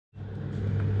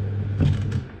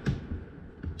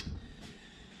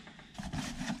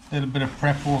A little bit of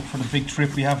prep work for the big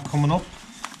trip we have coming up.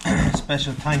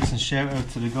 Special thanks and shout out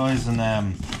to the guys in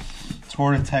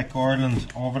Touratech Ireland,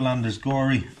 Overlanders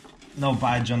Gory. No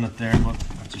badge on it there, but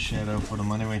that's a shout out for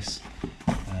them anyways.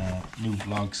 New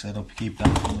vlog setup, keep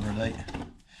that for another day.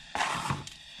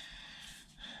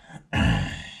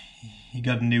 You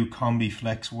got a new Combi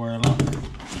Flex whirl-up,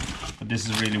 but this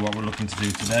is really what we're looking to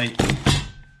do today.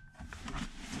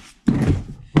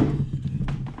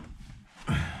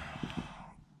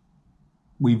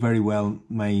 We very well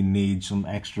may need some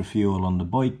extra fuel on the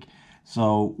bike,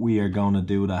 so we are going to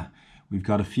do that. We've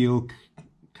got a fuel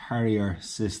carrier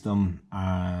system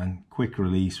and quick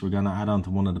release. We're going to add on to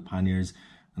one of the panniers,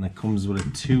 and it comes with a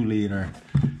 2 litre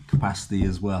capacity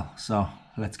as well. So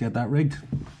let's get that rigged.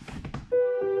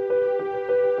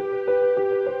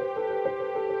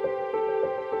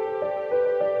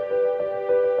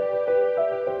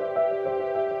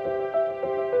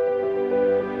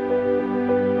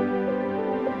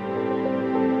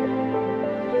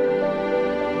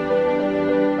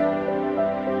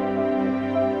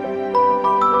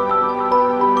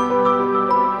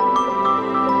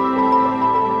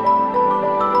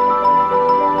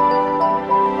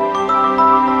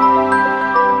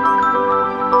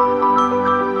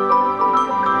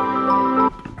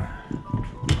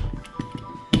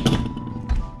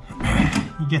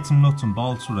 Get some nuts and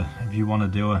bolts with it if you want to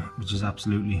do it, which is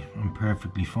absolutely and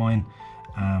perfectly fine.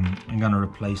 I'm going to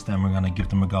replace them. We're going to give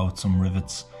them a go with some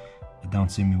rivets. I don't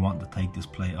see me wanting to take this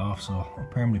plate off, so I'll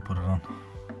permanently put it on.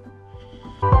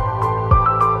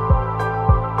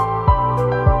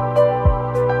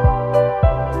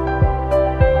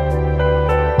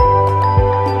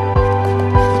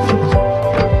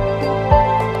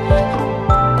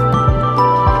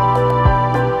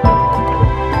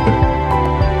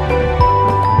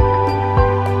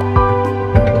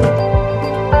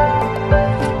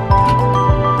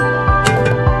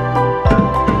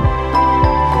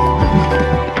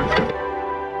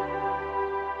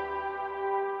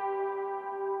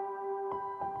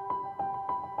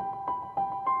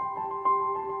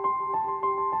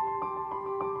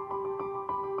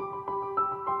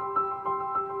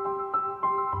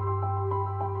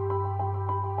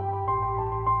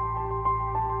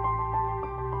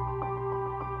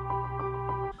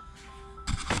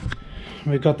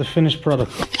 We've got the finished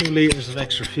product, 2 litres of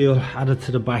extra fuel added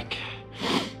to the back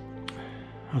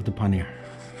of the pannier.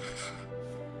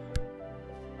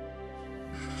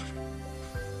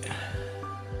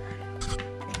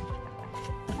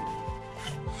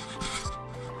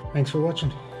 Thanks for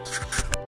watching.